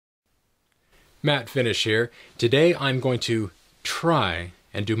Matt Finish here. Today I'm going to try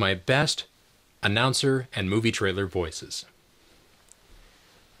and do my best announcer and movie trailer voices.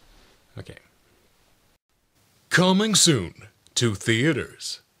 Okay. Coming soon to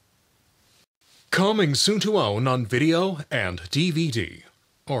theaters. Coming soon to own on video and DVD.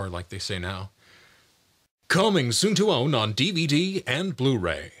 Or like they say now, coming soon to own on DVD and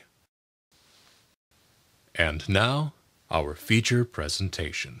Blu-ray. And now, our feature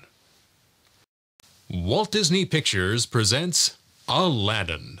presentation. Walt Disney Pictures presents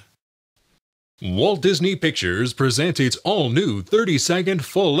Aladdin. Walt Disney Pictures presents its all-new 30-second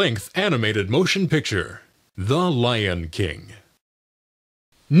full-length animated motion picture, The Lion King.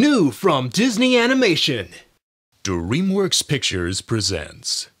 New from Disney Animation. DreamWorks Pictures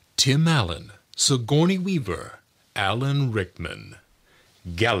presents Tim Allen, Sigourney Weaver, Alan Rickman,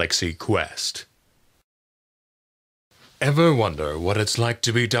 Galaxy Quest. Ever wonder what it's like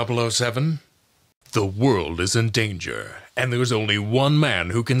to be 007? The world is in danger, and there's only one man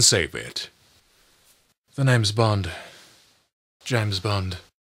who can save it. The name's Bond. James Bond.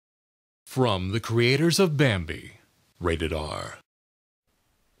 From the creators of Bambi, rated R.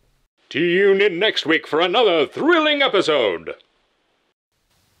 Tune in next week for another thrilling episode.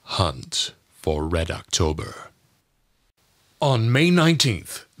 Hunt for Red October. On May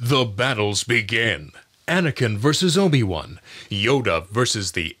 19th, the battles begin. Anakin versus Obi-Wan, Yoda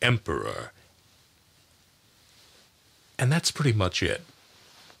versus the Emperor. And that's pretty much it.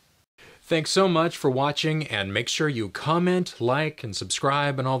 Thanks so much for watching, and make sure you comment, like, and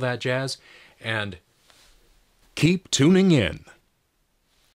subscribe and all that jazz. And keep tuning in.